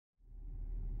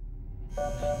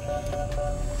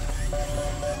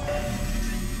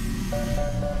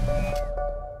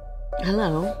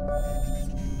Hello.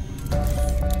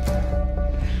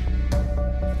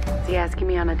 Is he asking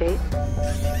me on a date?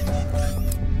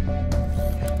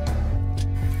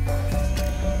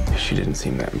 She didn't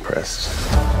seem that impressed.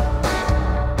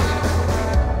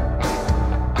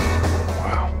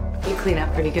 Wow. You clean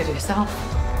up pretty good yourself.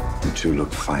 You two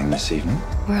look fine this evening.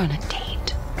 We're on a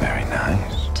date. Very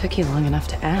nice. Took you long enough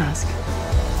to ask.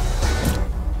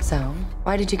 So,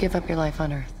 why did you give up your life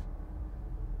on Earth?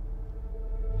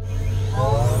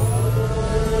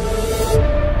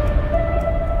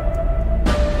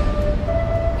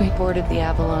 We boarded the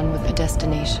Avalon with a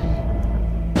destination.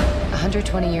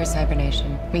 120 years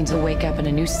hibernation means we'll wake up in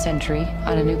a new century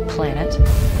on a new planet.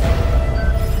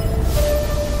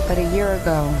 But a year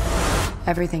ago,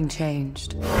 everything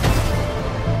changed.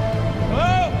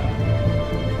 Hello?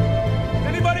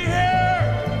 Anybody here?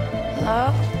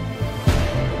 Hello?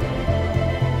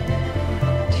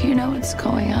 Do you know what's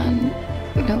going on?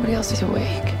 Nobody else is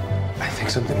awake. I think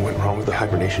something went wrong with the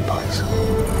hibernation pods.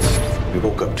 We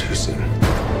woke up too soon.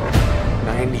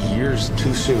 9 years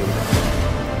too soon.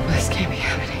 This can't be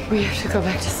happening. We have to go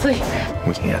back to sleep.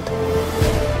 We can't.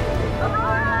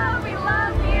 Aurora, we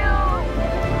love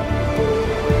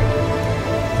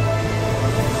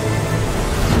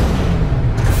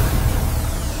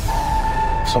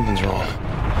you! Something's wrong.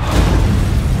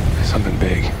 Something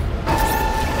big.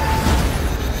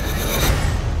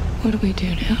 What do we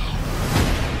do now?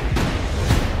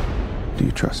 Do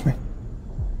you trust me?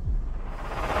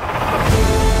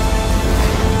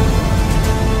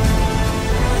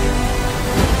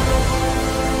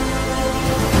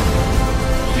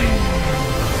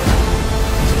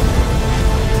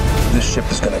 This ship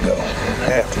is gonna go. I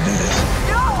have to do this.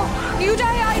 No! You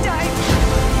die, I die!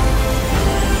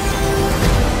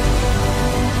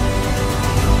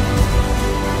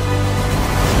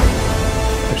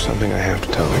 There's something I have to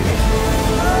tell you.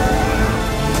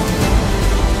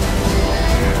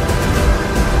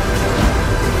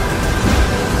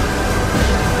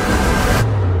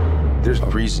 There's a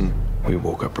reason we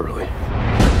woke up early.